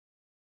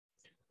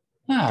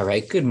All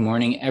right, good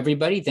morning,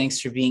 everybody.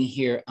 Thanks for being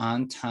here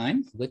on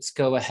time. Let's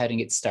go ahead and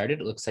get started.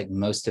 It looks like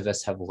most of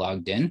us have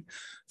logged in.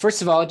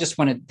 First of all, I just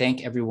want to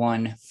thank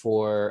everyone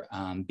for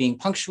being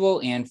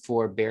punctual and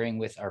for bearing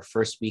with our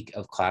first week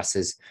of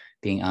classes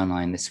being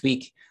online this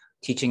week.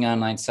 Teaching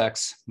online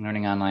sucks,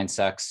 learning online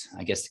sucks.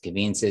 I guess the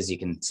convenience is you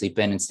can sleep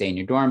in and stay in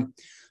your dorm.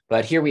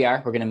 But here we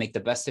are. We're going to make the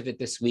best of it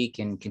this week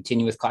and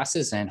continue with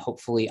classes. And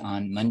hopefully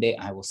on Monday,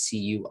 I will see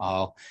you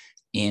all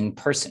in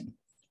person.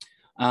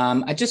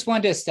 I just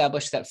wanted to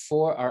establish that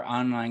for our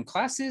online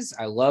classes,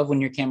 I love when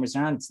your camera's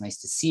on. It's nice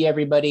to see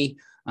everybody.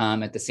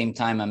 At the same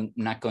time, I'm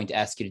not going to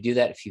ask you to do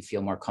that. If you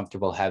feel more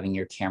comfortable having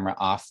your camera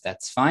off,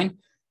 that's fine.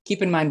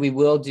 Keep in mind, we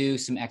will do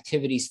some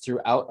activities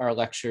throughout our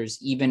lectures,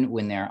 even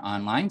when they're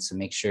online. So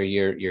make sure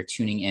you're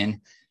tuning in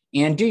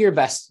and do your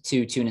best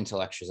to tune into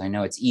lectures. I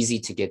know it's easy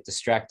to get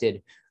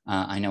distracted.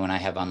 I know when I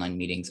have online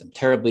meetings, I'm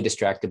terribly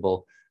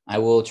distractible. I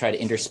will try to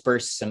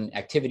intersperse some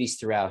activities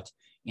throughout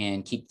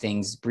and keep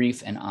things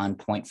brief and on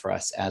point for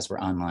us as we're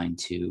online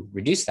to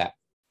reduce that.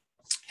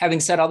 Having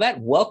said all that,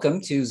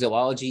 welcome to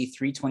Zoology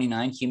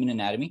 329 Human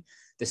Anatomy.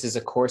 This is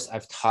a course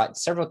I've taught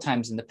several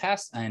times in the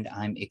past, and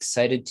I'm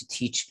excited to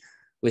teach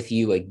with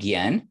you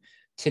again.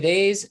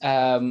 Today's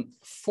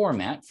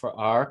format for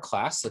our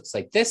class looks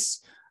like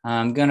this.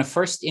 I'm going to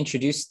first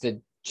introduce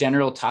the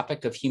general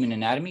topic of human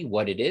anatomy,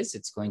 what it is.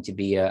 It's going to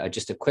be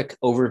just a quick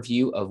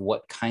overview of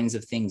what kinds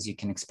of things you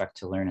can expect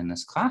to learn in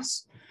this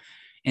class.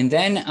 And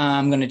then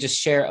I'm going to just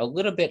share a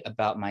little bit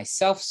about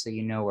myself so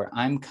you know where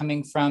I'm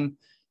coming from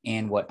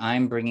and what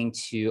I'm bringing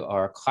to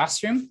our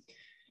classroom.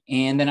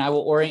 And then I will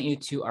orient you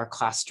to our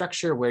class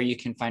structure where you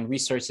can find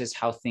resources,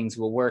 how things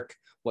will work,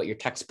 what your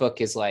textbook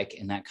is like,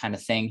 and that kind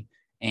of thing.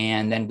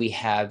 And then we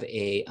have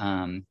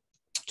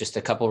just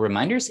a couple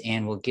reminders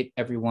and we'll get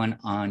everyone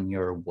on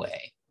your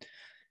way.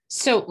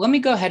 So let me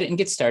go ahead and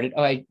get started.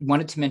 Oh, I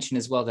wanted to mention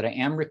as well that I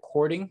am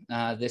recording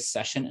this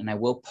session and I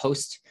will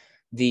post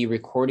the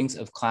recordings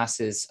of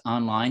classes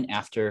online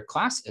after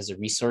class as a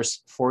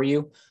resource for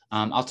you.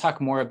 I'll talk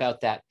more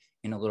about that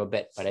in a little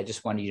bit, but I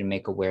just wanted you to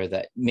make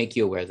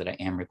you aware that I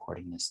am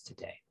recording this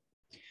today.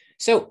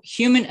 So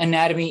human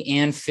anatomy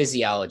and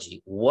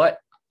physiology, what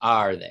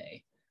are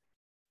they?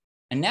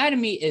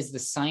 Anatomy is the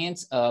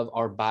science of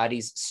our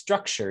body's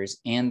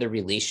structures and the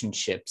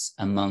relationships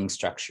among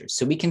structures.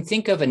 So we can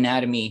think of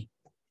anatomy,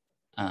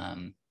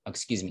 and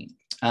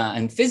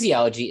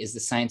physiology is the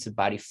science of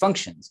body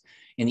functions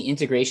and the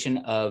integration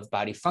of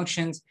body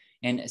functions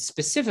and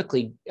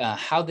specifically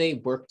how they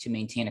work to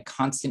maintain a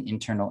constant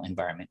internal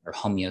environment or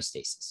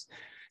homeostasis.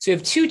 So we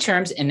have two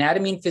terms,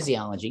 anatomy and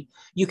physiology.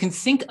 You can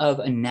think of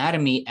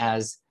anatomy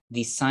as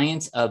the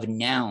science of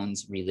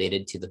nouns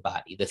related to the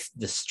body,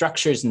 the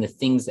structures and the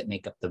things that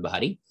make up the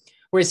body,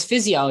 whereas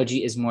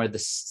physiology is more the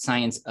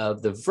science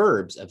of the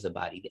verbs of the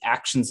body, the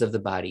actions of the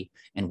body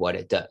and what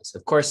it does.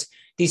 Of course,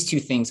 these two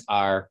things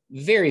are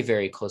very,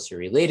 very closely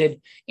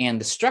related, and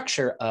the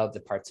structure of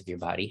the parts of your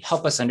body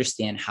help us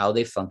understand how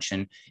they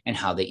function and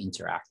how they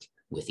interact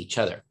with each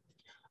other.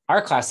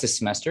 Our class this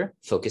semester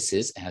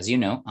focuses, as you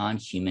know, on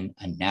human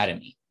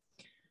anatomy.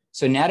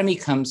 So anatomy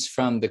comes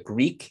from the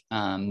Greek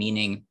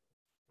meaning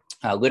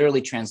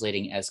literally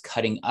translating as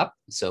cutting up.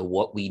 So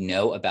what we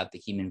know about the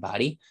human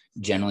body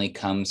generally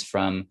comes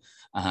from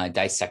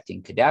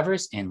dissecting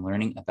cadavers and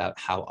learning about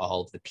how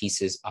all of the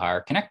pieces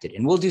are connected.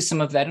 And we'll do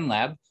some of that in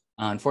lab.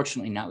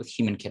 Unfortunately, not with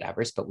human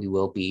cadavers, but we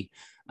will be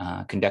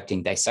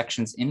conducting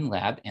dissections in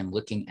lab and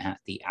looking at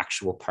the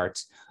actual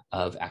parts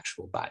of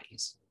actual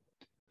bodies.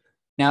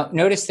 Now,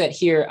 notice that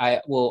here I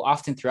will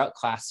often throughout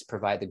class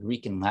provide the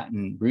Greek and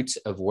Latin roots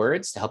of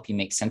words to help you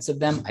make sense of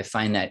them. I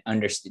find that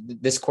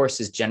this course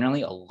is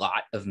generally a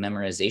lot of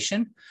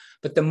memorization,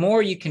 but the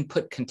more you can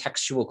put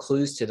contextual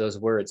clues to those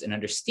words and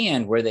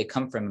understand where they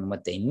come from and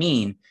what they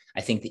mean,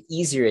 I think the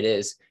easier it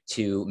is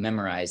to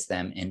memorize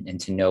them and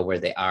to know where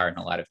they are in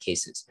a lot of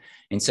cases.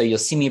 And so you'll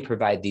see me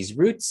provide these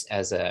roots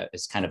as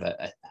kind of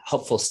a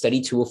helpful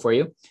study tool for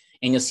you.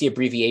 And you'll see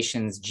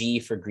abbreviations G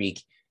for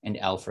Greek and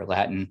L for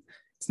Latin.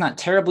 It's not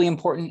terribly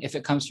important if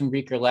it comes from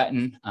Greek or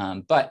Latin,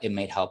 but it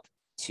might help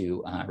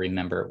to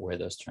remember where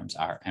those terms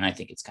are. And I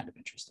think it's kind of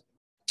interesting.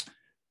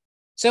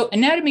 So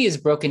anatomy is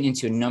broken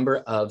into a number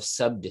of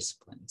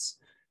subdisciplines.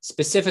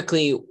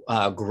 Specifically,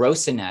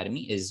 gross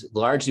anatomy is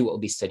largely what we'll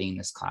be studying in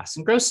this class.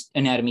 And gross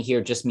anatomy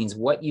here just means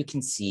what you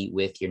can see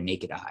with your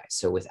naked eye,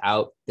 so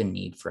without the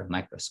need for a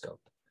microscope.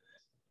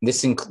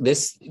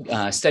 This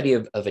study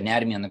of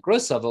anatomy on the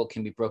gross level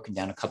can be broken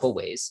down a couple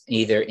ways,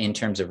 either in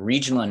terms of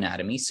regional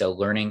anatomy, so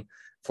learning,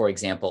 for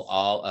example,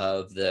 all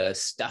of the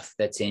stuff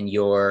that's in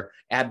your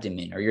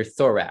abdomen or your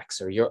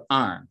thorax or your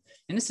arm.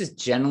 And this is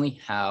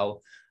generally how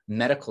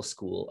medical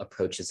school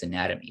approaches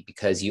anatomy,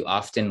 because you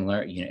often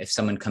learn, if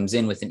someone comes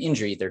in with an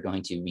injury, they're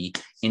going to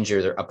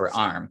re-injure their upper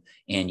arm,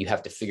 and you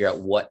have to figure out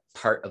what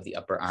part of the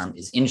upper arm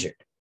is injured.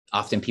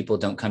 Often people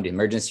don't come to the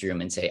emergency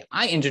room and say,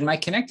 I injured my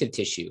connective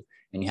tissue.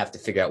 And you have to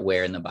figure out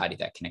where in the body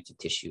that connective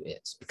tissue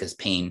is, because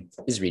pain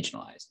is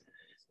regionalized.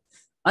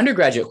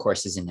 Undergraduate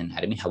courses in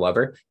anatomy,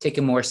 however, take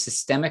a more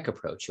systemic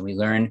approach, and we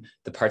learn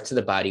the parts of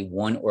the body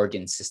one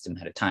organ system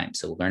at a time.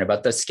 So we'll learn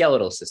about the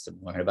skeletal system,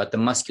 learn about the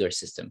muscular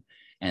system,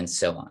 and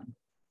so on.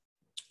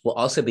 We'll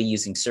also be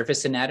using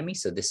surface anatomy.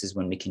 So this is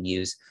when we can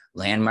use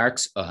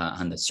landmarks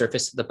on the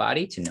surface of the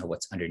body to know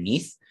what's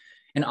underneath.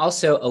 And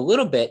also a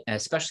little bit,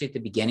 especially at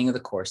the beginning of the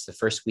course, the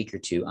first week or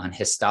two, on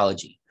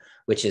histology,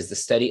 which is the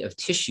study of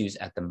tissues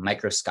at the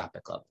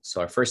microscopic level.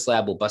 So our first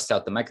lab will bust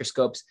out the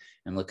microscopes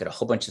and look at a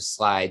whole bunch of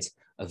slides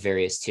of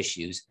various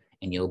tissues,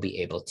 and you'll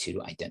be able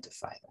to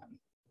identify them.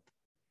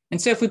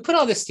 And so if we put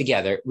all this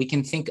together, we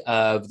can think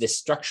of the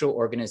structural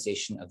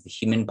organization of the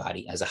human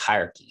body as a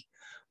hierarchy,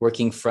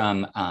 working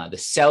from the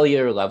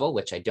cellular level,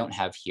 which I don't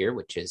have here,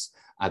 which is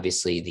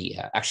obviously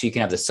actually you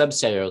can have the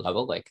subcellular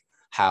level, like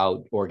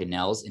how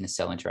organelles in a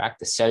cell interact,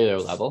 the cellular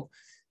level,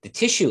 the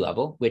tissue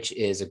level, which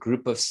is a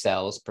group of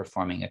cells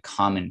performing a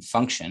common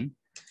function,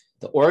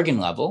 the organ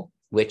level,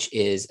 which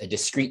is a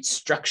discrete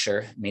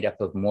structure made up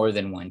of more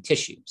than one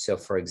tissue. So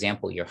for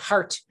example, your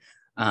heart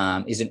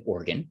is an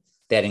organ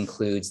that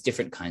includes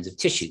different kinds of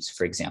tissues.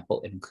 For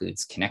example, it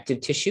includes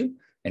connective tissue,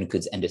 it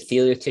includes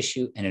endothelial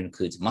tissue, and it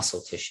includes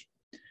muscle tissue.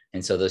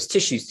 And so those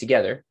tissues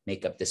together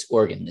make up this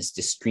organ, this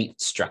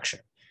discrete structure.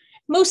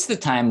 Most of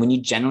the time, when you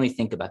generally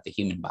think about the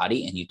human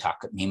body and you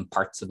name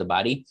parts of the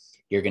body,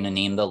 you're going to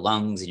name the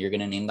lungs, and you're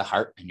going to name the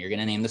heart, and you're going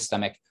to name the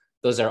stomach.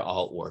 Those are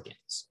all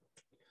organs.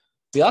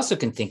 We also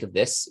can think of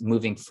this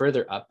moving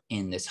further up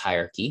in this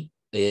hierarchy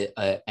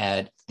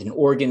at an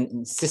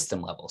organ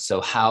system level.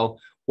 So how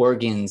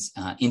organs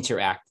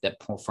interact that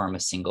perform a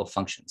single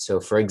function. So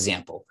for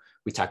example,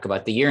 we talk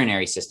about the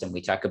urinary system.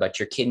 We talk about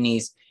your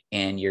kidneys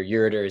and your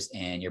ureters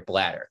and your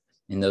bladder.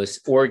 And those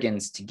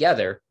organs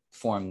together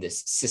form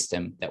this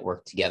system that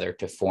work together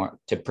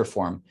to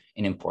perform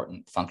an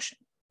important function.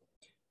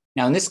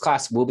 Now, in this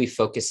class, we'll be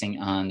focusing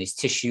on these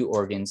tissue,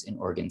 organs, and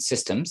organ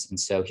systems. And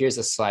so here's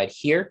a slide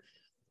here.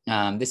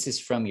 This is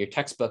from your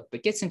textbook,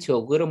 but gets into a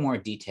little more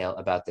detail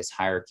about this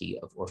hierarchy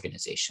of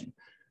organization.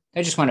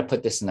 I just want to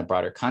put this in the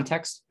broader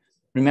context.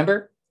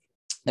 Remember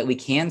that we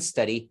can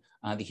study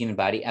the human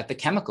body at the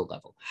chemical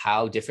level,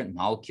 how different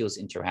molecules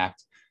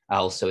interact,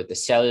 also at the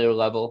cellular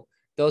level.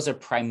 Those are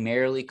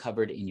primarily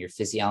covered in your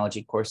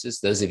physiology courses.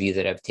 Those of you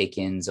that have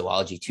taken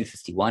Zoology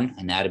 251,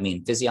 Anatomy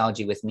and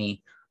Physiology with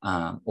me,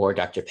 or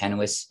Dr.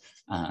 Penowis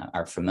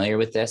are familiar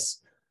with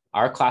this.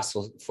 Our class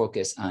will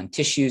focus on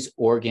tissues,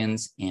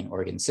 organs, and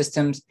organ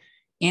systems.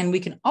 And we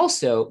can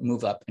also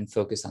move up and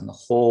focus on the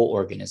whole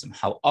organism,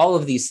 how all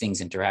of these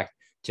things interact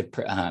to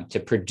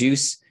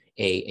produce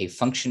a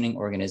functioning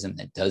organism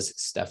that does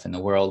stuff in the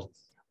world.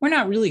 We're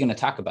not really going to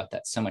talk about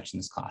that so much in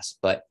this class,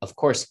 but of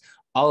course,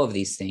 all of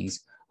these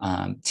things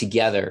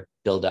together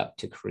build up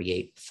to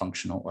create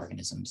functional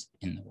organisms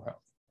in the world.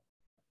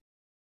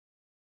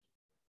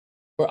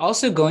 We're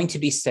also going to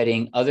be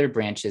studying other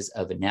branches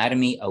of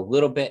anatomy a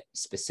little bit,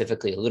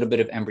 specifically a little bit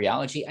of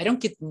embryology. I don't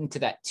get into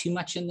that too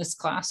much in this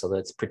class, although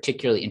it's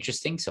particularly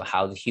interesting. So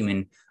how the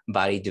human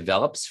body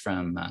develops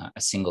from a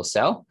single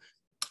cell,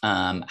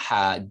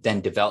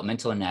 then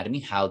developmental anatomy,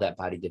 how that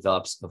body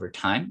develops over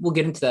time. We'll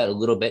get into that a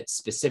little bit,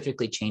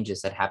 specifically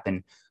changes that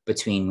happen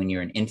between when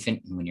you're an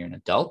infant and when you're an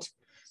adult.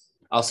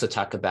 Also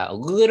talk about a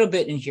little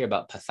bit in here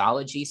about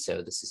pathology.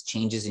 So this is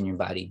changes in your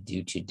body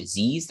due to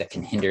disease that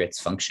can hinder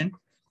its function.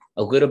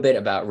 A little bit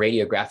about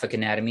radiographic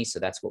anatomy. So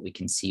that's what we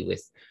can see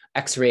with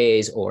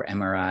X-rays or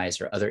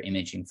MRIs or other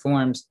imaging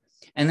forms.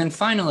 And then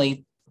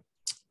finally,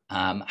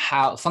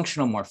 how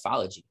functional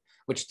morphology,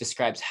 which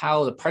describes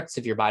how the parts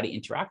of your body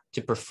interact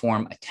to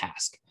perform a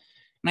task.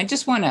 And I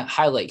just want to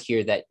highlight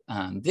here that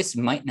this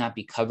might not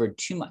be covered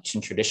too much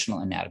in traditional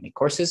anatomy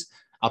courses.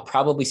 I'll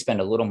probably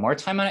spend a little more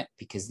time on it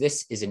because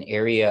this is an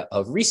area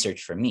of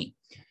research for me.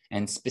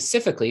 And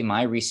specifically,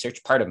 my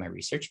research, part of my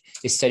research,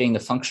 is studying the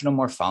functional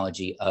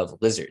morphology of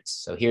lizards.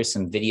 So here's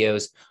some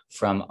videos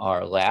from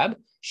our lab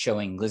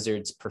showing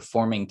lizards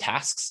performing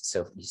tasks.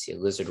 So you see a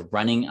lizard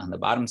running on the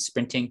bottom,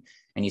 sprinting,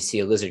 and you see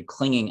a lizard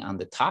clinging on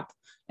the top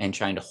and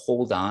trying to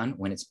hold on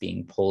when it's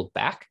being pulled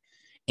back.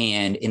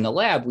 And in the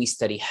lab, we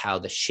study how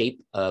the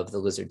shape of the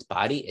lizard's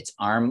body, its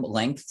arm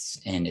lengths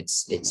and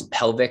its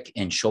pelvic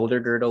and shoulder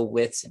girdle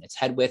widths and its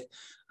head width,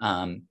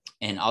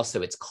 and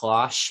also its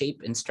claw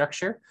shape and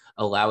structure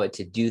allow it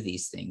to do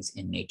these things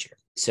in nature.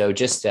 So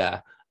just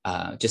as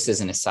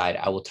an aside,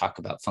 I will talk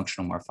about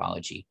functional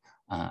morphology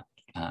a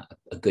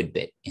good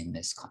bit in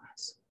this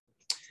class.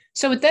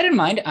 So with that in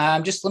mind,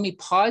 just let me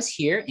pause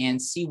here and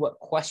see what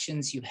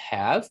questions you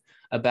have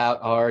about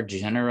our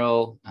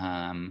general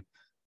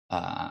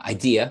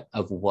idea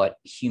of what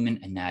human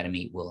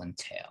anatomy will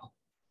entail.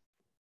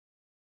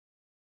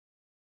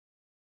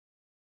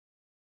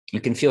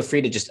 You can feel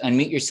free to just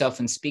unmute yourself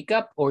and speak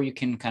up, or you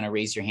can kind of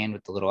raise your hand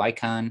with the little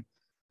icon,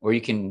 or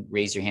you can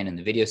raise your hand in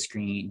the video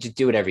screen. Just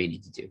do whatever you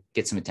need to do.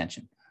 Get some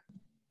attention.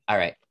 All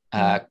right.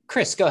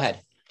 Chris, go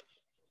ahead.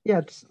 Yeah,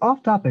 it's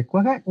off topic.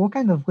 What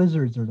kind of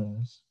lizards are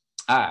those?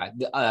 I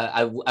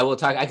will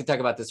talk. I could talk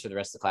about this for the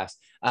rest of the class.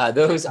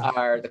 Those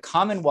are the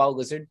common wall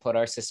lizard,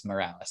 Podarcis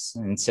moralis,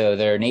 and so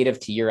they're native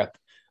to Europe.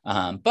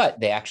 but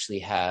they actually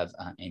have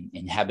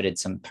inhabited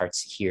some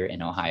parts here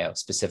in Ohio,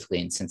 specifically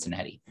in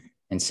Cincinnati.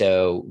 And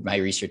so my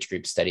research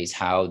group studies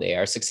how they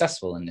are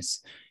successful in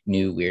this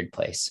new weird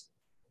place.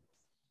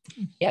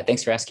 Yeah,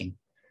 thanks for asking.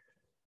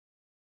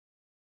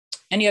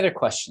 Any other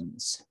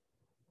questions?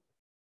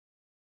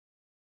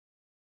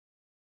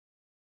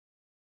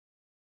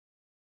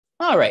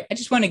 All right, I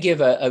just want to give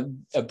a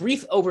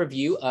brief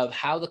overview of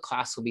how the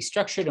class will be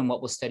structured and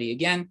what we'll study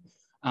again.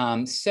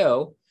 We'll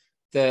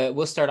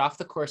start off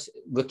the course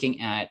looking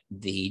at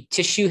the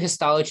tissue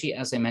histology,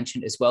 as I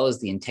mentioned, as well as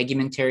the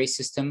integumentary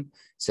system.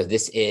 So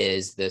this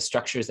is the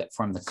structures that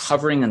form the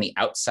covering on the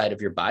outside of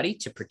your body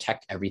to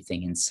protect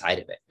everything inside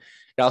of it.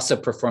 It also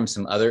performs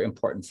some other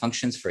important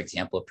functions. For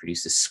example, it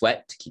produces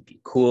sweat to keep you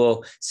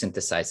cool,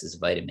 synthesizes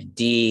vitamin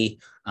D,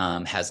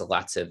 has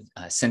lots of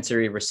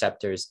sensory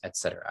receptors,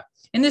 etc.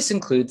 And this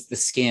includes the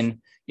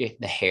skin,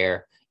 the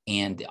hair,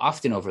 and the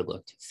often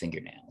overlooked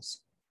fingernails.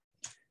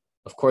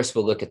 Of course,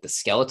 we'll look at the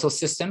skeletal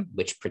system,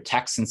 which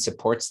protects and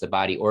supports the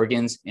body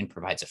organs and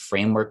provides a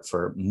framework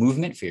for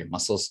movement for your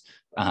muscles,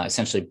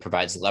 essentially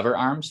provides lever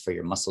arms for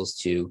your muscles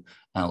to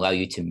allow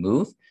you to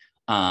move.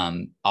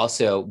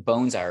 Also,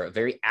 bones are a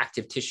very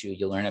active tissue.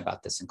 You'll learn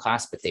about this in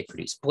class, but they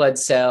produce blood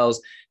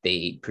cells,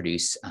 they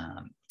produce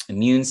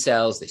immune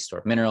cells, they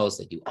store minerals,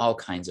 they do all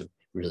kinds of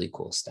really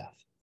cool stuff.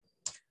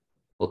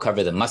 We'll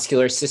cover the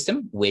muscular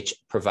system, which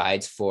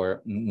provides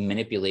for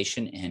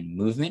manipulation and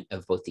movement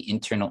of both the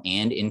internal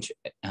and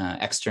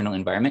external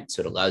environment.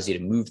 So it allows you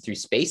to move through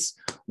space,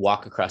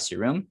 walk across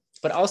your room,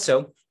 but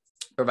also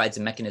provides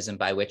a mechanism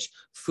by which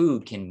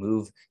food can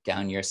move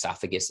down your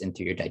esophagus and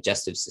through your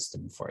digestive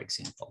system, for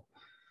example.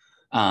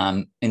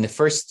 In the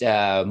first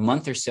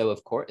month or so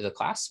of the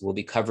class, we'll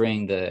be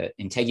covering the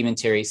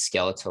integumentary,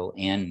 skeletal,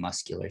 and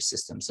muscular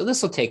system. So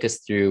this will take us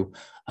through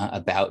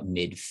about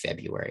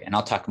mid-February, and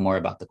I'll talk more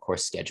about the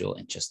course schedule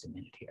in just a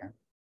minute here.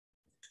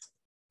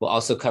 We'll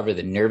also cover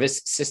the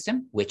nervous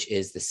system, which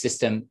is the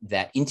system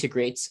that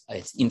integrates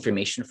its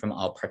information from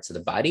all parts of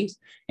the body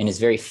and is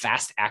very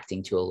fast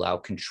acting to allow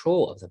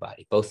control of the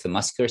body, both the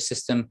muscular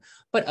system,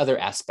 but other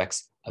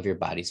aspects of your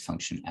body's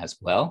function as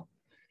well.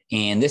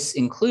 And this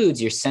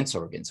includes your sense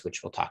organs,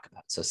 which we'll talk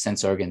about. So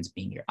sense organs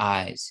being your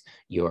eyes,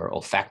 your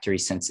olfactory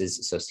senses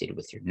associated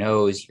with your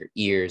nose, your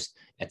ears,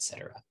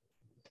 etc.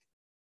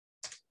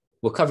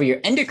 We'll cover your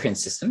endocrine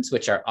systems,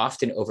 which are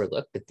often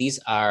overlooked, but these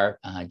are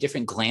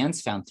different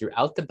glands found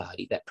throughout the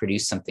body that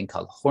produce something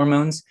called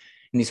hormones.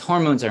 And these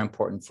hormones are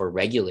important for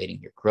regulating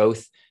your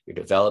growth, your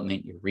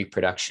development, your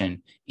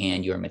reproduction,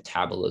 and your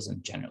metabolism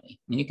generally.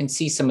 And you can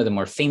see some of the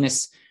more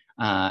famous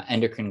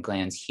endocrine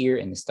glands here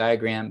in this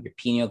diagram: your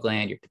pineal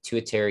gland, your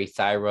pituitary,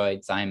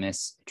 thyroid,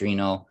 thymus,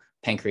 adrenal,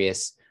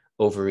 pancreas,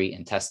 ovary,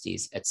 and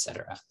testes,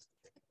 etc.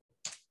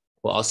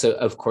 We'll also,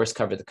 of course,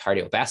 cover the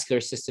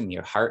cardiovascular system,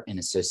 your heart and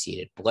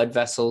associated blood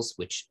vessels,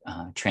 which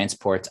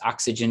transports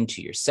oxygen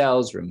to your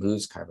cells,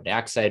 removes carbon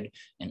dioxide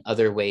and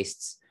other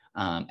wastes,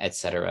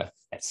 etc.,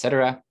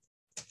 etc.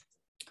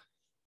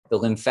 The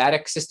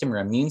lymphatic system or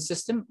immune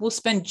system, we'll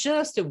spend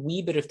just a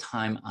wee bit of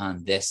time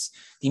on this.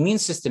 The immune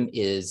system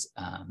is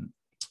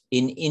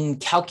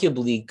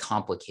incalculably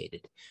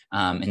complicated.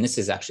 And this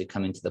has actually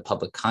come into the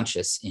public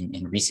conscious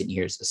in recent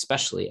years,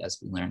 especially as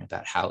we learn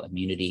about how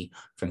immunity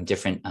from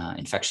different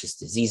infectious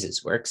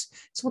diseases works.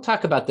 So we'll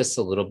talk about this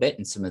a little bit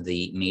in some of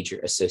the major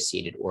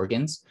associated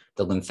organs,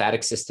 the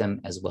lymphatic system,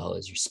 as well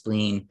as your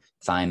spleen,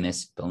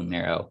 thymus, bone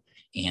marrow,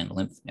 and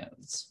lymph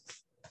nodes.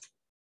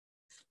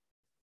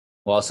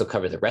 We'll also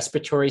cover the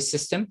respiratory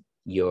system,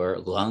 your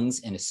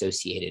lungs and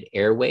associated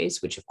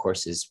airways, which of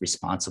course is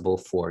responsible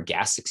for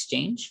gas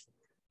exchange.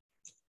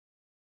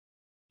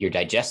 Your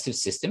digestive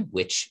system,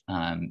 which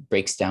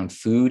breaks down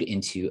food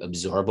into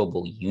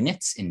absorbable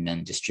units and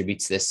then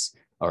distributes this,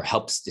 or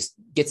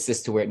gets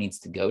this to where it needs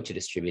to go to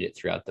distribute it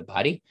throughout the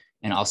body,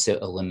 and also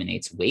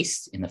eliminates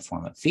waste in the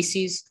form of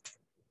feces.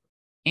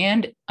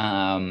 And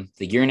the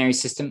urinary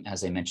system,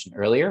 as I mentioned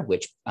earlier,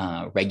 which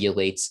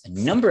regulates a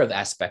number of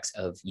aspects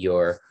of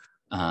your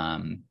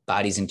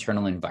body's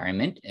internal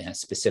environment,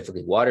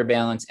 specifically water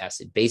balance,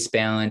 acid-base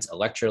balance,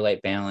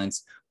 electrolyte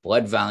balance,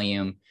 blood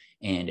volume,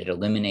 and it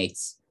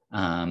eliminates,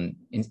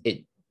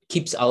 it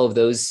keeps all of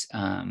those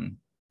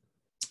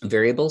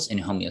variables in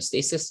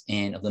homeostasis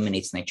and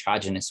eliminates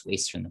nitrogenous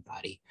waste from the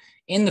body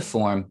in the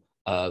form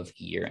of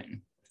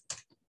urine.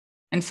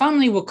 And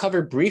finally, we'll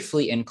cover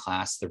briefly in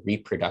class the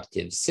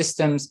reproductive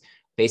systems,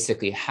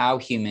 basically how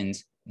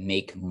humans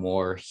make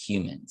more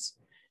humans.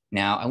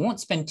 Now, I won't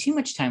spend too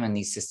much time on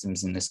these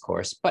systems in this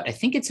course, but I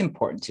think it's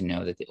important to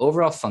know that the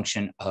overall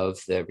function of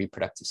the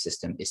reproductive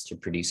system is to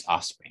produce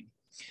offspring.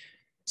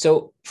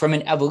 So from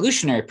an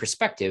evolutionary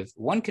perspective,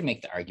 one could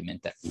make the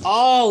argument that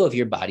all of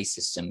your body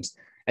systems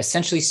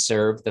essentially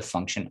serve the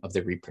function of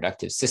the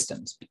reproductive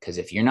systems, because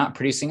if you're not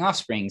producing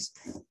offspring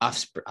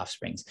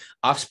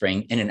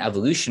in an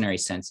evolutionary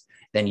sense,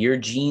 then your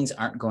genes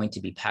aren't going to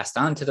be passed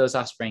on to those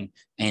offspring.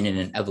 And in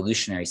an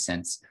evolutionary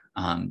sense,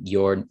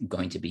 you're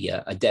going to be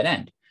a dead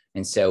end.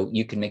 And so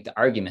you can make the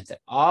argument that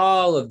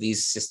all of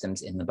these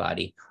systems in the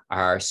body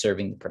are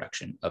serving the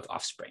production of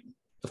offspring.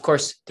 Of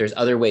course, there's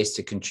other ways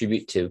to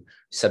contribute to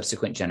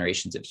subsequent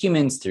generations of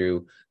humans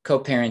through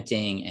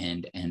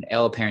co-parenting and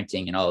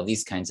alloparenting and all of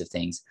these kinds of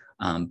things.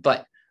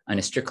 But in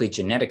a strictly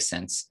genetic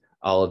sense,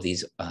 all of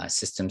these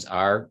systems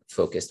are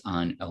focused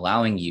on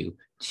allowing you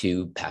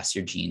to pass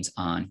your genes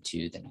on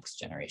to the next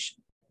generation.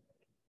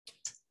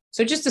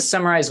 So just to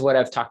summarize what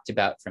I've talked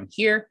about from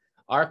here,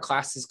 our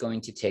class is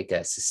going to take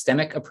a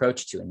systemic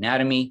approach to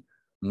anatomy,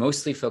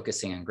 mostly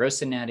focusing on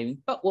gross anatomy,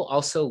 but we'll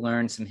also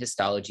learn some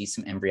histology,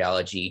 some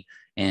embryology,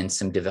 and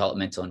some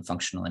developmental and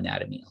functional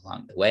anatomy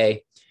along the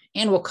way.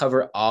 And we'll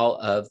cover all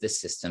of the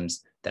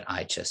systems that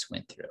I just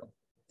went through.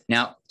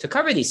 Now, to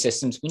cover these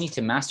systems, we need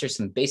to master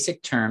some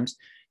basic terms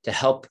to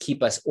help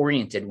keep us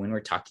oriented when we're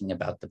talking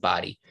about the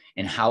body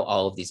and how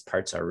all of these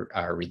parts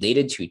are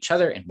related to each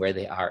other and where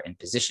they are in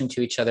position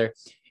to each other.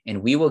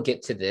 And we will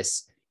get to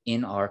this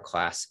in our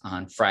class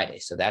on Friday.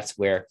 So that's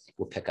where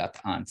we'll pick up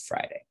on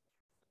Friday.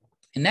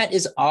 And that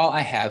is all I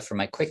have for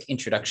my quick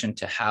introduction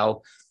to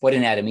what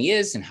anatomy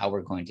is and how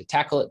we're going to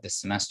tackle it this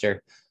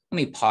semester. Let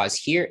me pause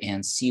here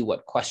and see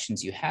what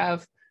questions you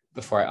have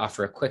before I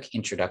offer a quick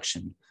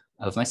introduction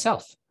of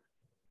myself.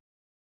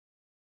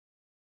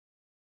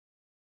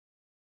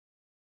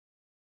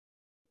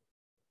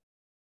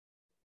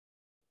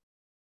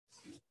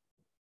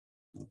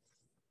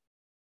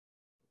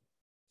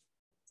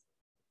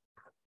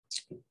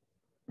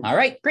 All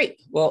right,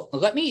 great. Well,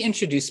 let me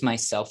introduce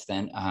myself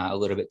then a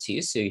little bit to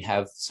you so you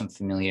have some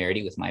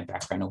familiarity with my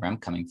background and where I'm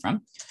coming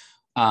from.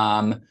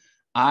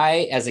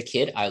 As a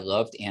kid, I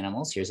loved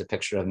animals. Here's a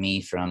picture of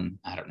me from,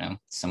 I don't know,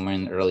 somewhere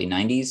in the early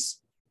 90s,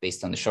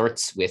 based on the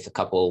shorts with a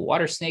couple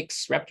water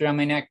snakes wrapped around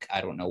my neck.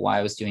 I don't know why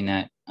I was doing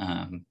that,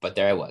 but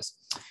there I was.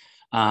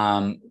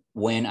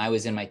 When I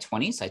was in my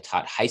 20s, I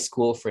taught high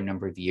school for a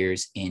number of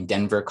years in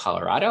Denver,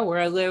 Colorado, where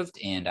I lived,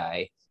 and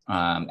I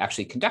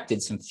actually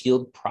conducted some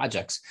field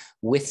projects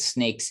with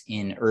snakes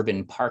in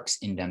urban parks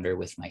in Denver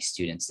with my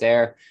students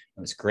there.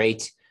 It was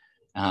great.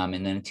 And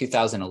then in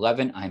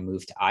 2011, I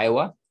moved to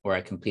Iowa, where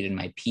I completed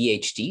my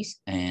PhD.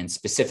 And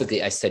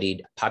specifically, I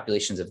studied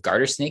populations of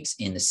garter snakes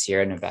in the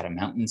Sierra Nevada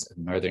mountains of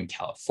Northern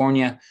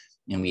California.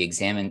 And we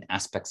examined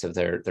aspects of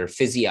their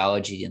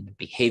physiology and their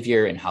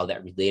behavior and how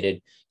that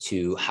related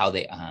to how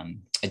they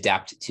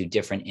adapt to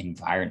different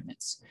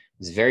environments. It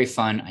was very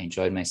fun. I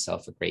enjoyed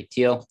myself a great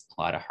deal,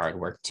 a lot of hard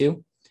work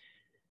too.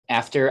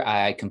 After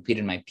I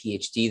completed my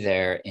PhD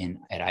there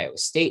at Iowa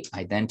State,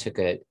 I then took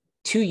a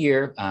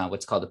 2-year,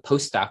 what's called a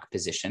postdoc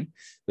position,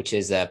 which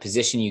is a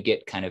position you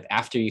get kind of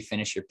after you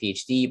finish your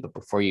PhD, but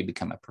before you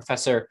become a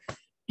professor.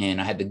 And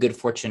I had the good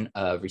fortune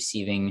of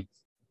receiving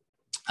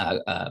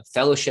a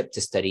fellowship to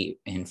study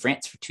in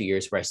France for 2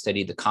 years, where I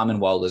studied the common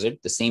wall lizard,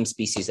 the same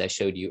species I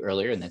showed you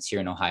earlier, and that's here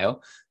in Ohio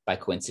by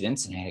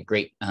coincidence. And I had a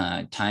great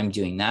time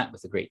doing that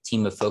with a great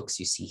team of folks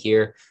you see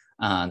here.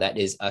 That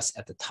is us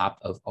at the top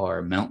of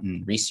our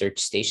mountain research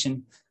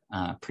station.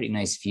 Pretty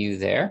nice view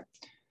there.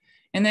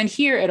 And then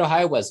here at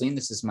Ohio Wesleyan,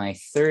 this is my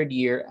 3rd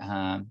year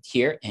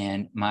here,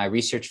 and my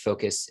research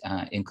focus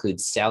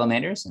includes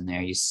salamanders. And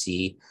there you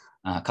see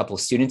a couple of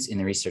students in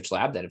the research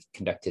lab that have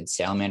conducted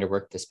salamander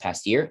work this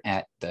past year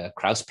at the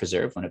Krause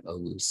Preserve, one of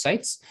OU's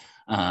sites.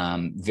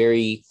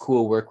 Very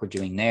cool work we're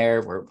doing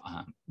there.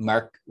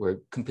 We're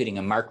completing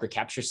a mark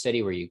recapture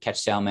study where you catch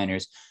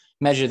salamanders,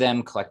 measure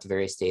them, collect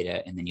various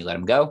data, and then you let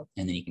them go,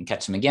 and then you can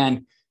catch them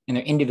again. And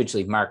they're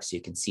individually marked so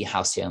you can see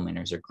how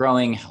salamanders are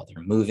growing, how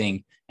they're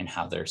moving, and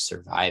how they're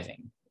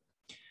surviving.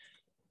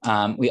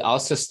 We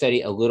also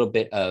study a little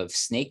bit of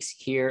snakes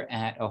here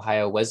at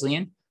Ohio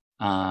Wesleyan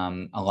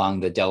along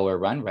the Delaware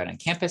Run right on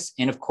campus.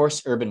 And of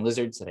course, urban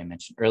lizards that I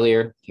mentioned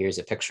earlier. Here's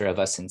a picture of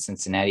us in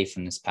Cincinnati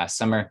from this past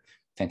summer.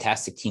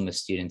 Fantastic team of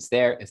students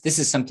there. If this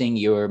is something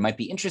you might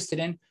be interested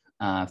in,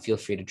 feel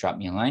free to drop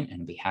me a line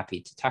and I'd be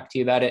happy to talk to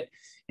you about it.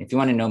 And if you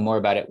want to know more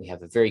about it, we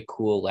have a very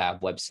cool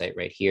lab website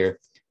right here.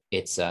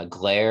 It's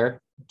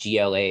glare,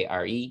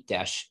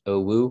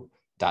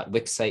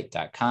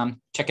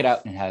 glare-ou.wixsite.com. Check it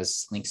out. It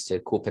has links to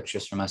cool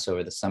pictures from us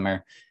over the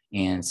summer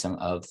and some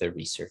of the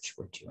research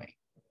we're doing.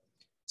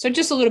 So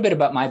just a little bit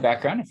about my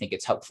background. I think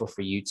it's helpful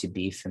for you to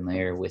be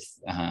familiar with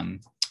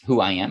who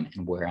I am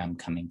and where I'm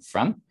coming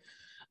from.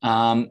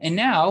 And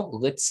now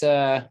let's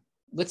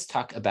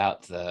talk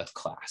about the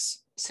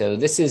class. So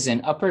this is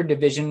an upper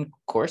division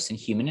course in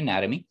human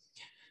anatomy.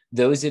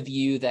 Those of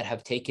you that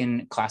have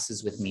taken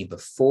classes with me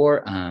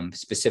before,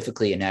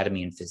 specifically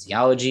anatomy and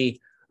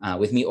physiology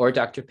with me or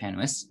Dr.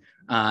 Panuis,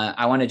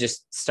 I want to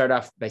just start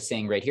off by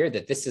saying right here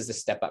that this is a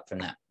step up from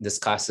that. This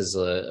class is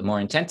more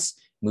intense,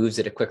 moves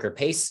at a quicker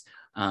pace,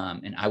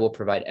 and I will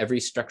provide every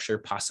structure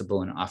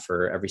possible and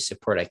offer every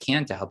support I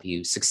can to help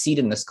you succeed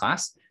in this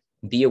class.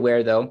 Be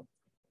aware though,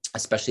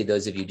 especially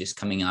those of you just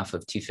coming off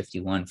of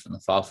 251 from the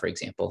fall, for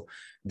example,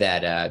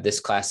 that this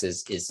class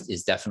is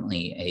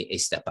definitely a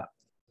step up.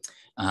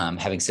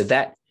 Having said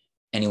that,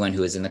 anyone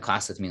who was in the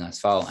class with me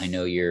last fall, I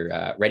know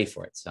you're ready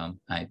for it. So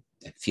I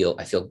feel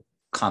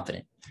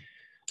confident.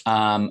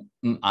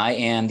 I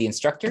am the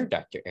instructor,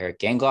 Dr. Eric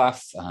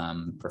Gangloff.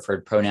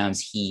 Preferred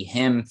pronouns he,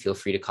 him. Feel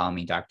free to call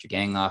me Dr.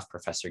 Gangloff.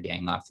 Professor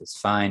Gangloff is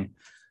fine.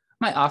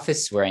 My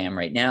office, where I am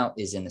right now,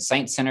 is in the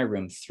Science Center,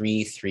 room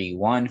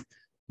 331.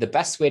 The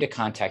best way to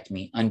contact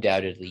me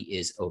undoubtedly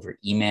is over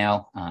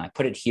email. I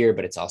put it here,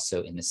 but it's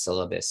also in the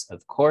syllabus,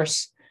 of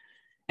course.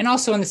 And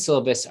also in the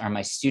syllabus are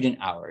my student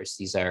hours.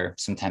 These are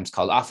sometimes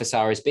called office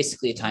hours,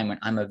 basically a time when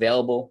I'm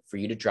available for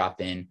you to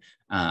drop in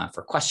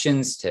for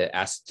questions, to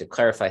ask, to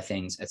clarify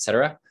things,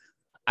 etc.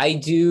 I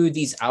do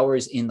these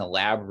hours in the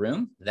lab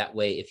room. That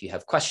way, if you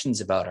have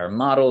questions about our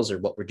models or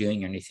what we're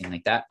doing or anything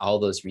like that, all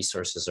those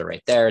resources are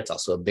right there. It's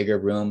also a bigger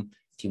room.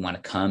 If you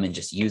want to come and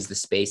just use the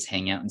space,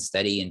 hang out and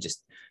study, and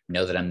just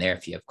know that I'm there.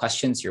 If you have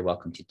questions, you're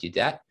welcome to do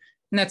that.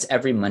 And that's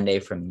every Monday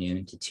from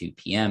noon to 2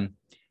 p.m.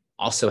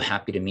 Also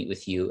happy to meet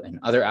with you in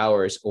other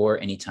hours or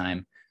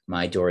anytime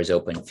my door is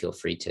open. Feel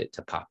free to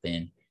pop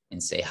in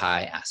and say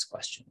hi, ask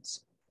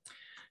questions.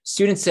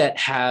 Students that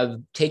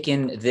have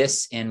taken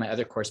this and my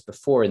other course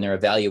before in their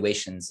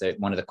evaluations, that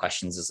one of the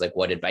questions is like,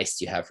 what advice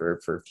do you have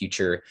for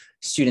future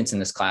students in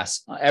this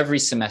class? Every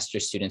semester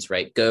students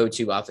write, go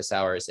to office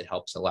hours, it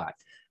helps a lot.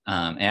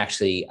 And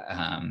actually,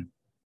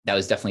 that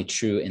was definitely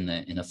true in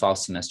the fall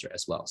semester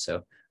as well.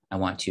 So I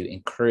want to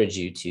encourage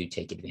you to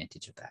take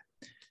advantage of that.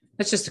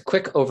 That's just a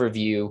quick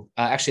overview.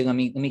 Actually, let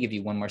me give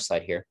you one more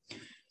slide here.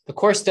 The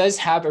course does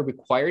have a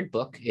required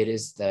book. It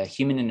is the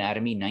Human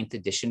Anatomy 9th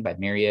edition by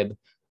Marieb,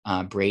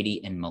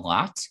 Brady, and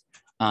Malat.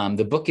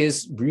 The book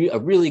is a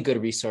really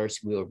good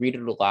resource. We will read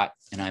it a lot.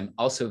 And I'm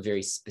also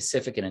very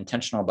specific and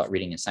intentional about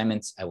reading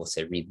assignments. I will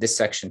say read this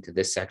section to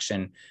this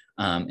section,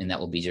 and that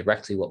will be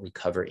directly what we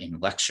cover in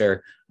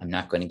lecture. I'm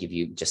not going to give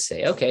you just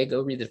say, okay,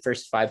 go read the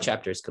first 5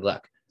 chapters. Good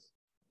luck.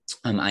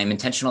 I'm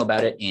intentional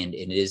about it, and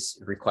it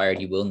is required.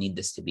 You will need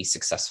this to be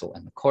successful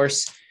in the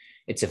course.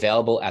 It's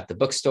available at the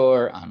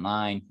bookstore,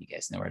 online. You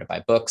guys know where to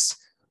buy books.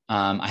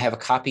 I have a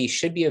copy,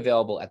 should be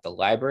available at the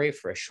library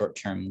for a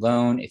short-term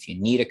loan. If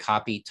you need a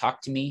copy,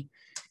 talk to me.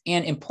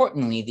 And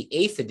importantly, the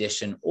 8th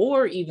edition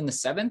or even the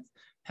 7th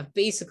have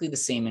basically the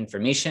same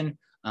information.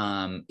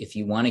 If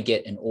you want to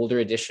get an older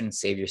edition,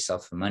 save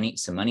yourself some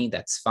money,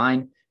 that's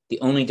fine.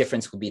 The only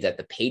difference will be that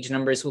the page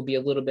numbers will be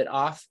a little bit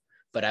off,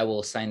 but I will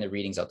assign the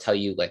readings. I'll tell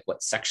you like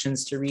what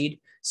sections to read.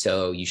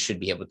 So you should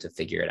be able to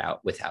figure it out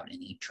without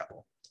any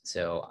trouble.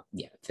 So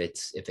yeah, if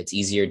it's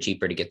easier,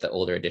 cheaper to get the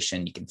older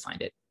edition, you can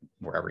find it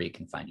wherever you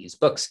can find used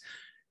books,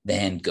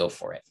 then go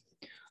for it.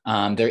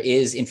 There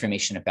is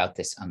information about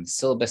this on the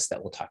syllabus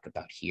that we'll talk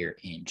about here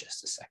in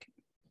just a second.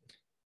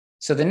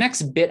 So the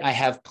next bit I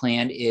have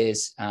planned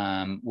is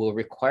will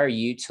require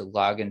you to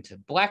log into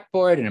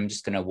Blackboard, and I'm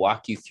just going to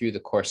walk you through the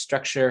course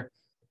structure.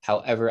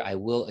 However, I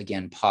will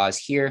again pause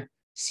here,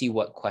 see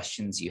what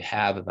questions you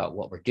have about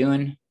what we're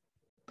doing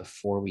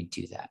before we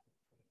do that.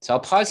 So I'll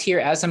pause here.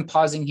 As I'm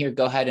pausing here,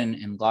 go ahead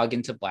and log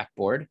into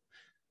Blackboard,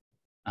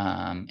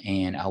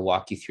 and I'll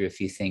walk you through a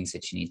few things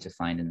that you need to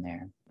find in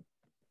there.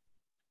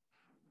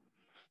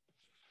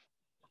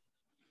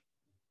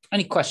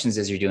 Any questions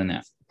as you're doing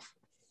that?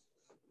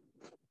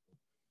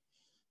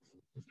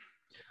 I'm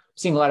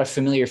seeing a lot of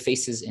familiar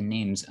faces and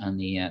names on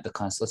the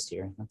class list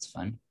here. That's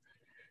fun.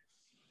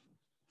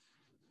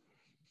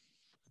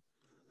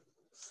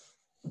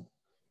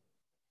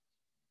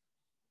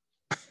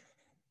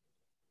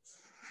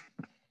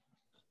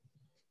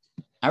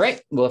 All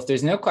right, well, if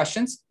there's no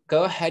questions,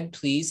 go ahead,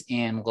 please,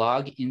 and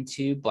log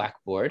into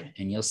Blackboard,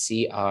 and you'll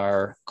see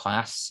our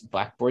class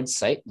Blackboard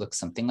site looks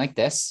something like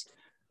this.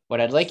 What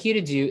I'd like you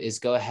to do is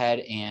go ahead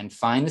and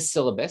find the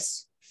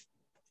syllabus,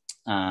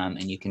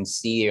 and you can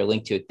see or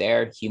link to it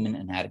there, Human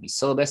Anatomy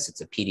Syllabus.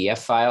 It's a PDF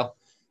file.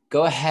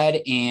 Go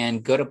ahead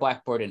and go to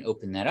Blackboard and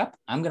open that up.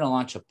 I'm going to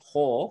launch a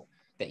poll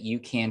that you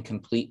can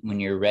complete when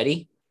you're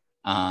ready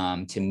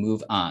to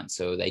move on.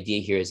 So the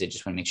idea here is I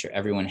just want to make sure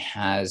everyone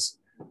has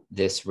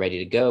this ready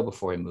to go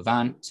before we move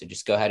on. So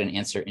just go ahead and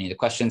answer any of the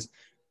questions.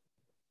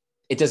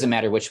 It doesn't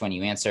matter which one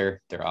you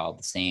answer. They're all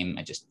the same.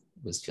 I just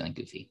was feeling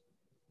goofy.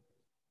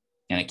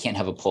 And I can't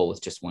have a poll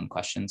with just one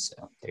question.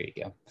 So there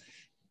you go.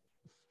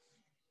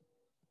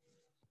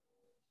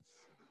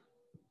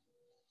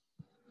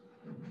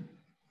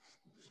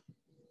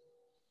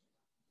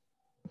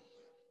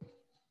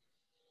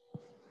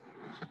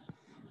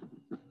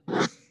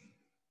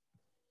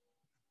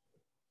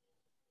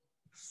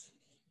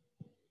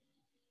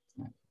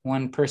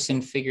 One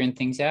person figuring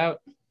things out.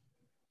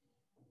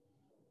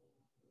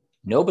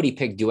 Nobody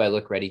picked "Do I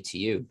look ready to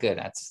you?" Good,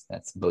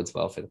 that's bodes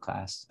well for the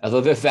class.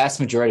 Although the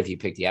vast majority of you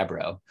picked "Yeah,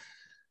 bro."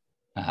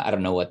 I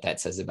don't know what that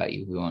says about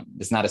you. We won't.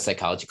 It's not a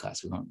psychology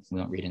class. We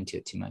won't read into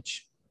it too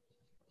much.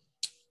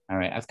 All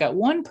right, I've got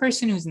one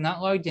person who's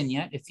not logged in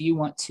yet. If you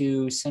want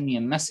to send me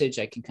a message,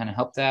 I can kind of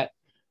help that.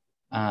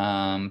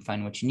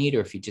 Find what you need, or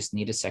if you just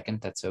need a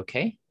second, that's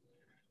okay.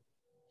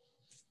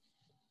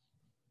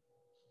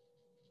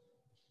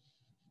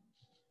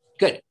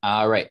 Good.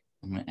 All right.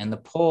 I'm going to end the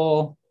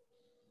poll.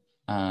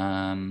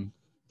 Don't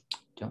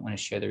want to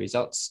share the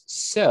results.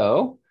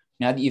 So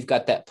now that you've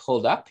got that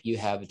pulled up, you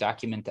have a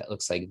document that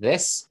looks like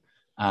this.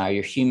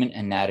 your human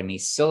anatomy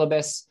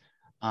syllabus.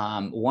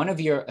 One of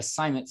your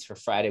assignments for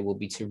Friday will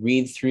be to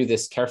read through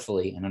this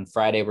carefully. And on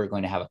Friday, we're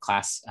going to have a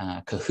class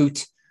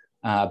Kahoot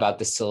about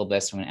the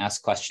syllabus. I'm going to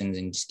ask questions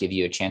and just give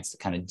you a chance to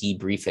kind of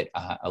debrief it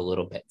a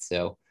little bit.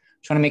 So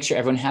just want to make sure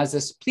everyone has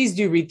this. Please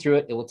do read through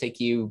it. It will take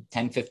you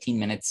 10, 15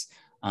 minutes,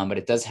 but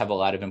it does have a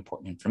lot of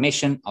important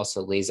information.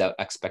 Also lays out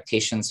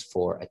expectations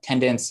for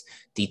attendance,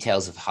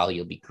 details of how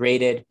you'll be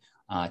graded,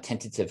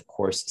 tentative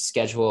course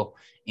schedule,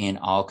 and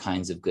all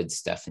kinds of good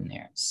stuff in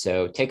there.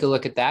 So take a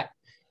look at that,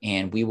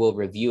 and we will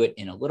review it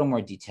in a little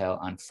more detail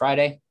on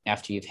Friday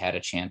after you've had a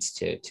chance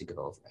to go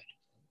over it.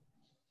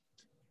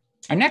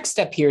 Our next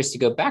step here is to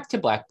go back to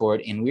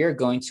Blackboard, and we are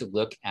going to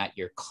look at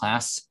your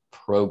class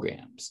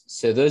programs.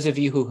 So those of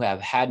you who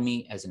have had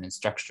me as an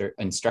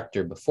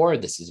instructor before,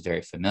 this is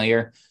very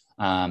familiar.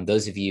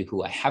 Those of you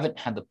who I haven't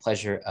had the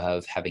pleasure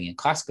of having in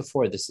class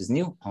before, this is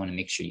new. I want to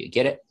make sure you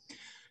get it.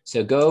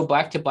 So go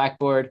back to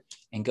Blackboard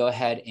and go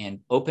ahead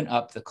and open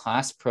up the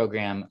class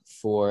program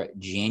for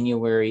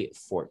January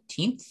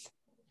 14th.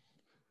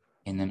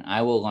 And then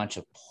I will launch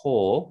a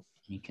poll.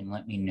 You can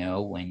let me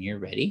know when you're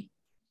ready.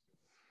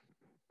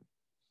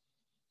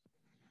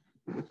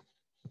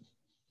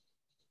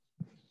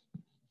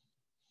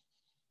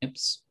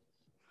 Oops.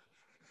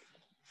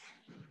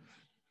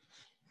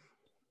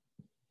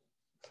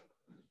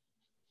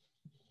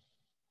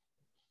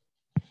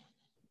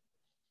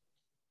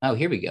 Oh,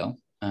 here we go.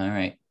 All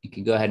right. You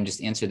can go ahead and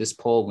just answer this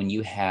poll when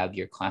you have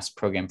your class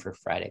program for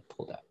Friday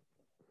pulled up.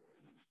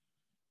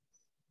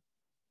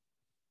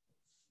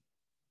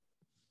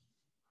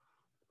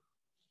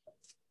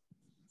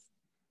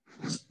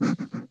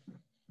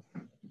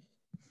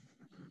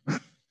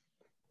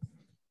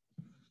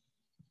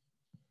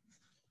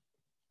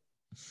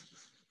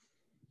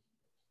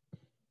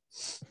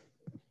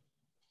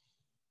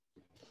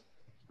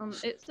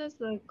 It says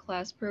the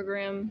class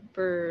program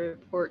for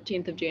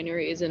 14th of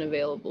January isn't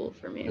available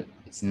for me.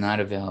 It's not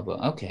available.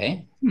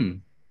 Okay.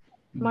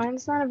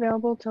 Mine's not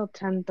available till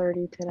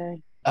 10:30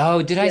 today.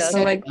 Oh, did I Yeah,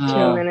 say like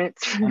 2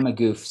 minutes? I'm a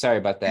goof. Sorry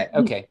about that.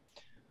 Okay.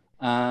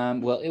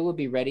 Well, it will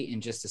be ready in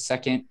just a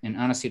second. And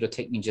honestly, it'll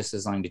take me just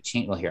as long to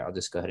change. Well, here, I'll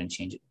just go ahead and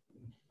change it.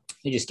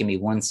 You just give me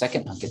 1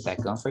 second. I'll get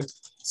that going for you.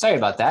 Sorry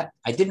about that.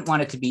 I didn't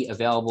want it to be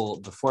available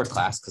before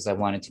class because I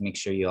wanted to make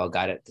sure you all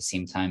got it at the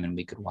same time and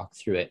we could walk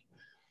through it.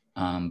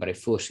 But I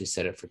foolishly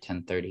set it for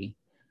 10:30,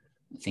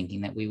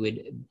 thinking that we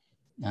would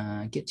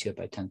get to it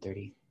by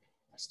 10:30.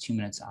 That's 2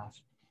 minutes off.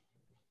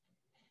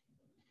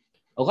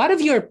 A lot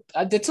of you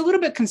are, that's a little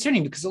bit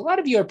concerning because a lot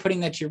of you are putting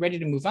that you're ready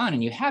to move on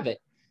and you have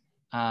it,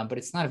 but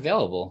it's not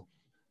available.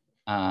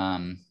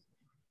 I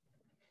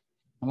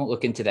won't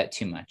look into that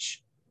too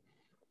much.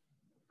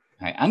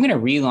 All right, I'm going to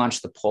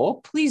relaunch the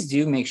poll. Please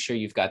do make sure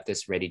you've got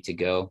this ready to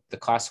go. The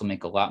class will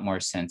make a lot more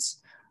sense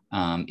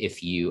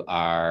if you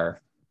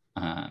are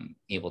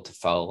able to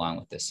follow along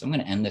with this. So I'm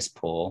going to end this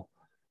poll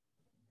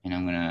and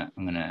I'm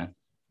going to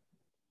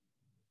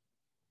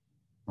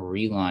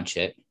relaunch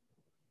it.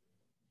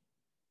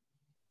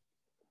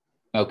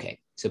 Okay,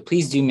 so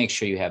please do make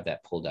sure you have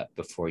that pulled up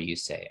before you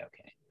say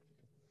okay.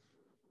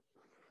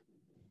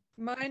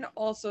 Mine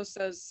also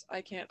says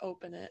I can't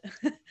open it.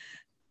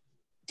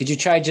 Did you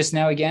try just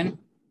now again?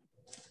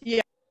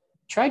 Yeah.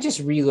 Try just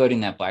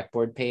reloading that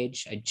Blackboard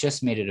page. I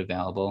just made it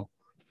available.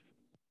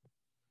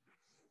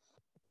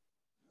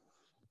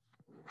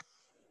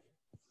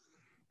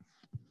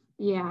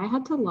 Yeah, I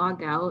had to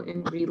log out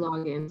and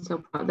re-log in,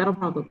 so that'll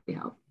probably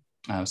help.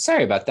 Oh,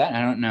 sorry about that.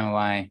 I don't know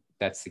why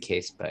that's the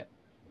case, but.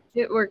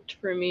 It worked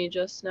for me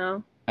just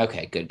now.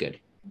 Okay, good, good.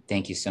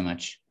 Thank you so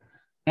much.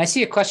 And I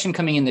see a question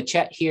coming in the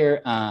chat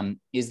here.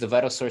 Is the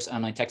Vital Source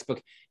online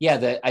textbook?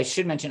 Yeah, I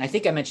should mention, I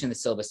think I mentioned the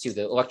syllabus too.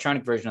 The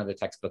electronic version of the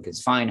textbook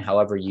is fine,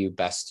 however you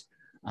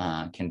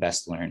can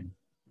best learn.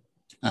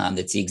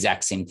 That's the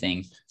exact same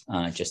thing,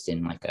 just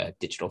in like a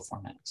digital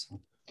format. So.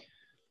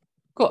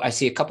 Cool, I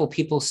see a couple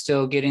people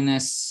still getting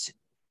this.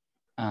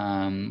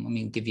 Let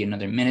me give you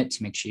another minute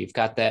to make sure you've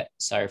got that.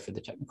 Sorry for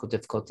the technical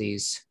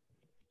difficulties.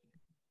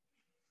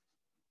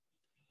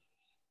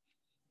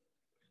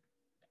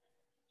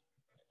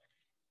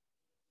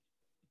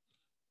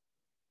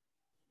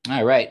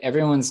 All right,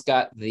 everyone's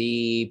got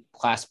the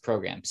class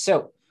program.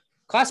 So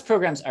class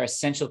programs are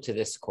essential to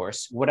this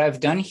course. What I've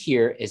done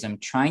here is I'm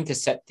trying to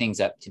set things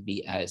up to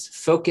be as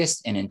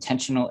focused and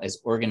intentional, as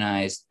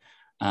organized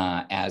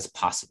as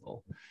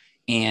possible.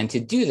 And to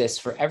do this,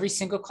 for every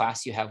single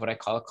class, you have what I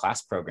call a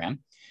class program.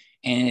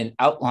 And it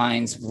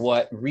outlines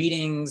what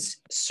readings,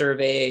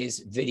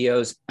 surveys,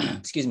 videos,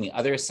 excuse me,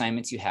 other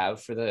assignments you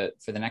have for the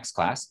next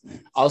class.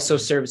 Also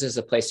serves as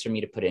a place for me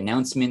to put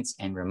announcements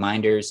and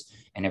reminders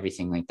and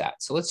everything like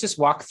that. So let's just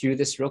walk through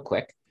this real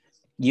quick.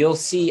 You'll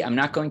see I'm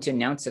not going to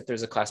announce that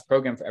there's a class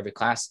program for every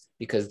class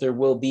because there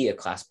will be a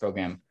class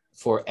program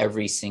for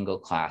every single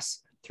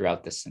class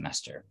throughout the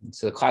semester.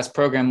 So the class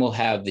program will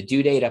have the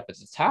due date up at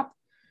the top.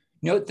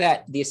 Note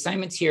that the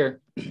assignments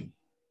here,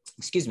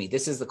 excuse me,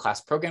 this is the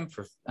class program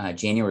for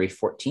January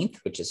 14th,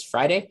 which is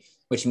Friday,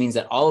 which means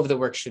that all of the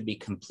work should be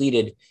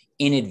completed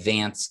in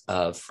advance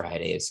of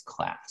Friday's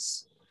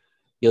class.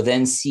 You'll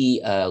then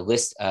see a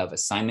list of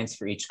assignments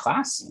for each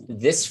class.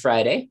 This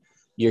Friday,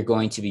 you're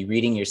going to be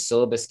reading your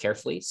syllabus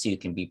carefully so you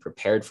can be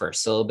prepared for our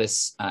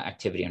syllabus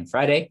activity on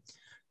Friday.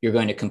 You're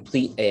going to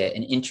complete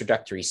an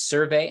introductory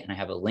survey, and I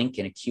have a link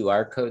and a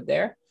QR code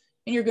there.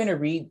 And you're going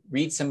to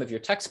read some of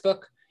your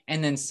textbook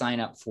and then sign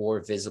up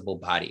for Visible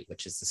Body,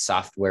 which is the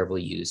software we'll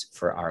use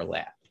for our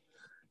lab.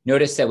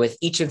 Notice that with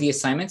each of the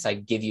assignments, I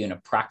give you an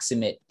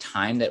approximate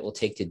time that it will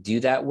take to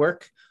do that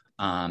work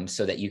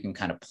so that you can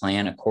kind of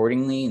plan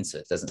accordingly and so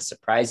it doesn't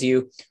surprise you.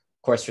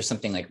 Of course, for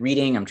something like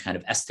reading, I'm kind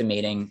of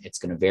estimating it's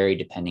going to vary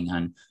depending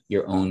on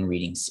your own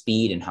reading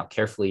speed and how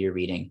carefully you're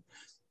reading.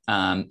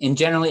 And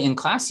generally in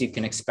class, you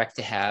can expect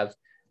to have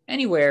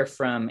anywhere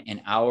from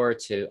an hour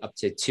to up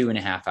to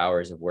 2.5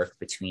 hours of work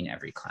between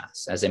every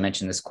class. As I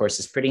mentioned, this course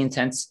is pretty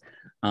intense.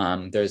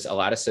 There's a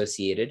lot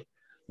associated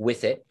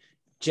with it.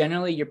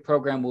 Generally, your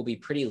program will be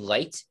pretty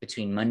light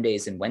between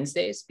Mondays and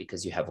Wednesdays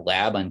because you have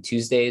lab on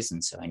Tuesdays.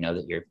 And so I know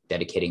that you're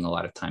dedicating a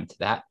lot of time to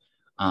that.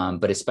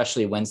 But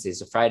especially Wednesdays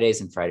to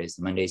Fridays and Fridays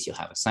to Mondays, you'll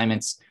have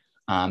assignments.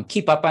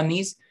 Keep up on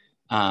these.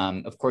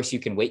 Of course, you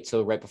can wait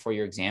till right before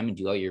your exam and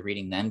do all your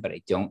reading then, but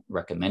I don't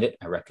recommend it.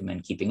 I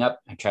recommend keeping up.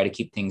 I try to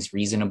keep things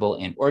reasonable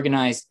and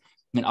organized.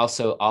 And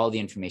also all the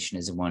information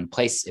is in one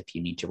place if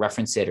you need to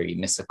reference it or you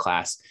miss a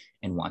class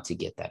and want to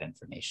get that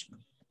information.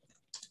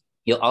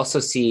 You'll also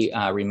see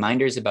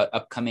reminders about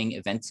upcoming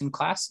events in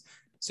class.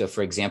 So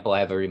for example, I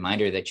have a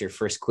reminder that your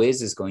first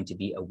quiz is going to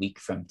be a week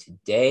from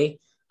today.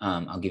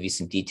 I'll give you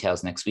some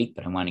details next week,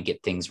 but I want to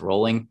get things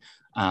rolling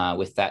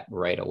with that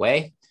right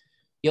away.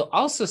 You'll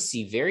also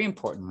see, very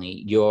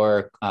importantly,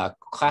 your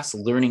class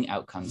learning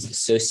outcomes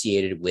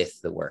associated with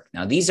the work.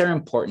 Now, these are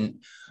important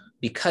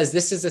because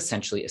this is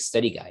essentially a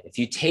study guide. If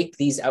you take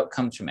these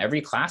outcomes from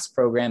every class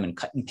program and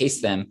cut and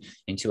paste them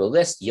into a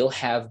list, you'll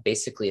have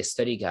basically a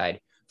study guide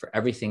for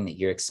everything that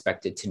you're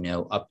expected to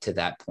know up to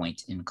that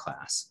point in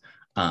class.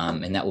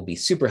 And that will be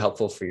super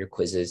helpful for your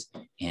quizzes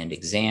and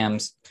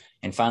exams.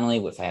 And finally,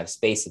 if I have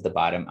space at the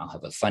bottom, I'll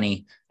have a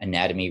funny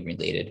anatomy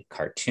related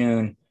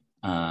cartoon.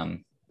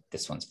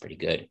 This one's pretty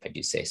good, if I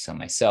do say so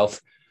myself.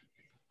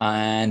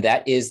 And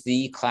that is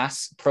the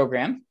class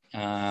program.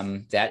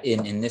 That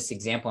in this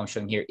example I'm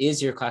showing here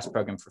is your class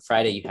program for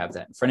Friday. You have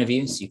that in front of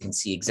you, so you can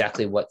see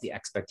exactly what the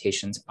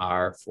expectations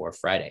are for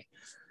Friday.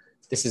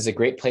 This is a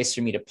great place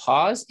for me to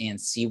pause and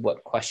see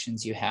what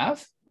questions you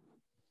have.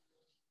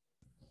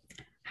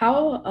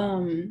 How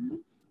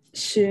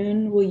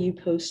soon will you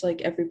post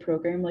like every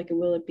program? Like,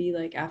 will it be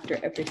like after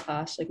every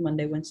class, like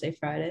Monday, Wednesday,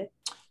 Friday?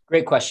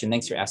 Great question.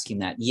 Thanks for asking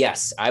that.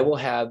 Yes, I will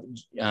have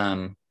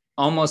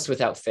almost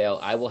without fail,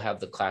 I will have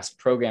the class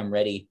program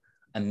ready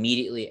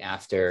immediately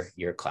after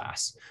your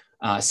class.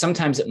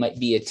 Sometimes it might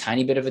be a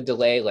tiny bit of a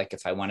delay, like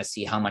if I want to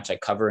see how much I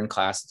cover in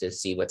class to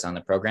see what's on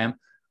the program,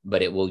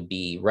 but it will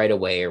be right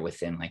away or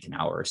within like an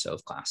hour or so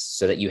of class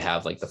so that you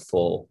have like the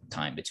full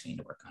time between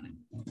to work on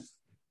it.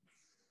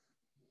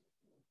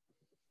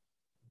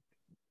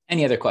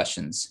 Any other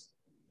questions?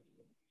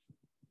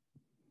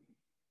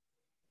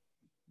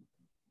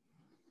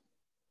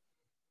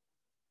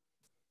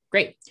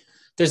 Great.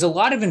 There's a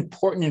lot of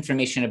important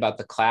information about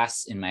the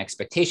class in my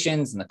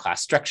expectations and the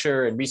class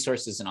structure and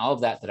resources and all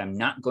of that I'm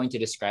not going to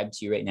describe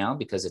to you right now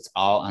because it's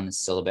all on the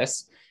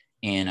syllabus.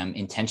 And I'm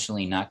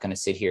intentionally not going to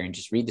sit here and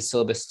just read the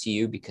syllabus to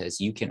you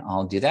because you can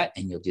all do that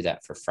and you'll do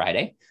that for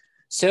Friday.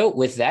 So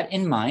with that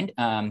in mind,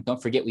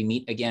 don't forget we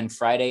meet again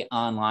Friday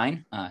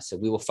online. So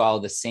we will follow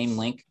the same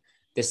link.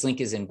 This link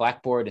is in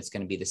Blackboard. It's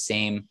going to be the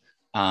same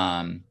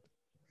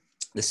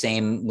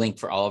link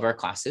for all of our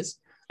classes.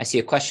 I see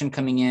a question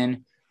coming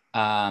in.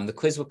 The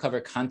quiz will cover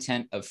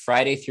content of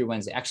Friday through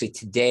Wednesday, actually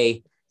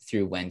today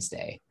through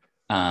Wednesday.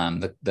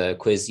 The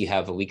quiz you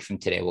have a week from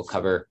today will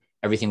cover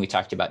everything we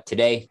talked about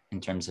today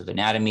in terms of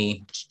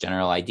anatomy,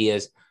 general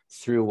ideas,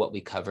 through what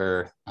we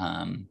cover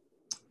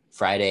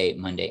Friday,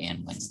 Monday,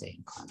 and Wednesday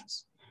in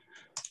class.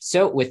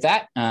 So with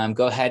that,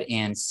 go ahead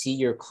and see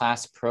your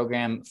class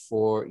program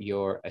for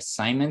your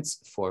assignments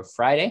for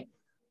Friday.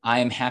 I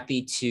am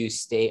happy to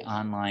stay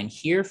online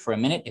here for a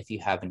minute if you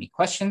have any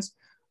questions.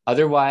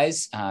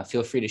 Otherwise,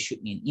 feel free to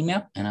shoot me an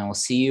email and I will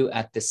see you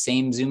at the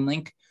same Zoom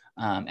link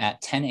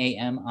at 10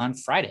 a.m. on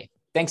Friday.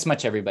 Thanks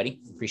much, everybody.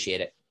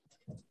 Appreciate it.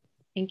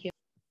 Thank you.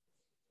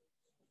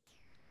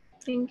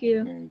 Thank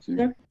you.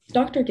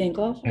 Dr.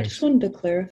 Gankloff, I just wanted to clarify.